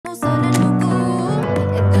نوصل للنجوم.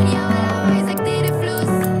 الدنيا ولا عايزك تدير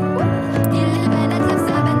فلوس. دي اللي البنات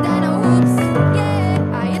لابسة بندانة وهوبس.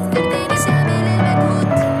 عايز تبتدي تعمل المجهود.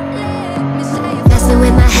 ليه مش شايف Messing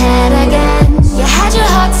with my head again. You had your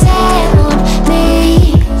heart set on me,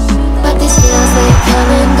 but these feels they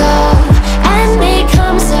come and go, and they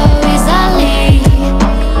come so easily.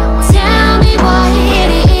 Tell me what it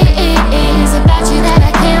is about you that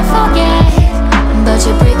I can't forget, but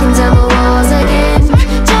you're breaking down my walls again,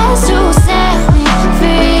 just to set me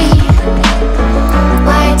free.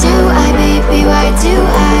 Why do I, baby, why do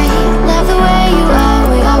I love the way you are,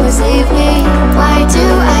 we always leave me? Why do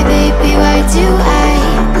I, baby, why do I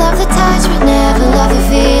love the touch but never love the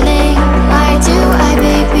feeling? Why do I,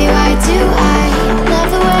 baby, why do I love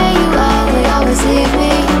the way you are, we always leave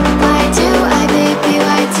me? Why do I, baby,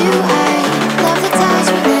 why do I love the touch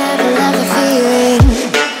but never love the feeling?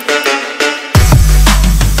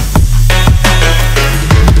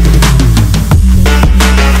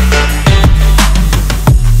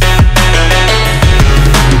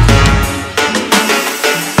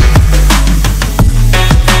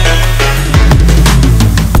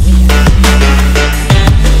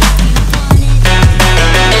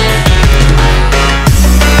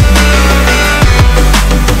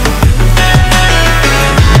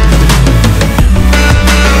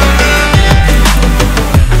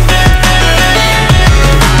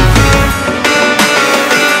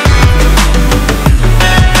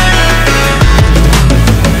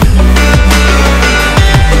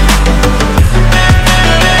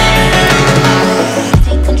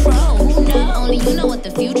 take control? Who knows? Only you know what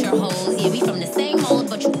the future holds. Yeah, we from the same mold,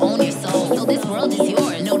 but you own your soul. So this world is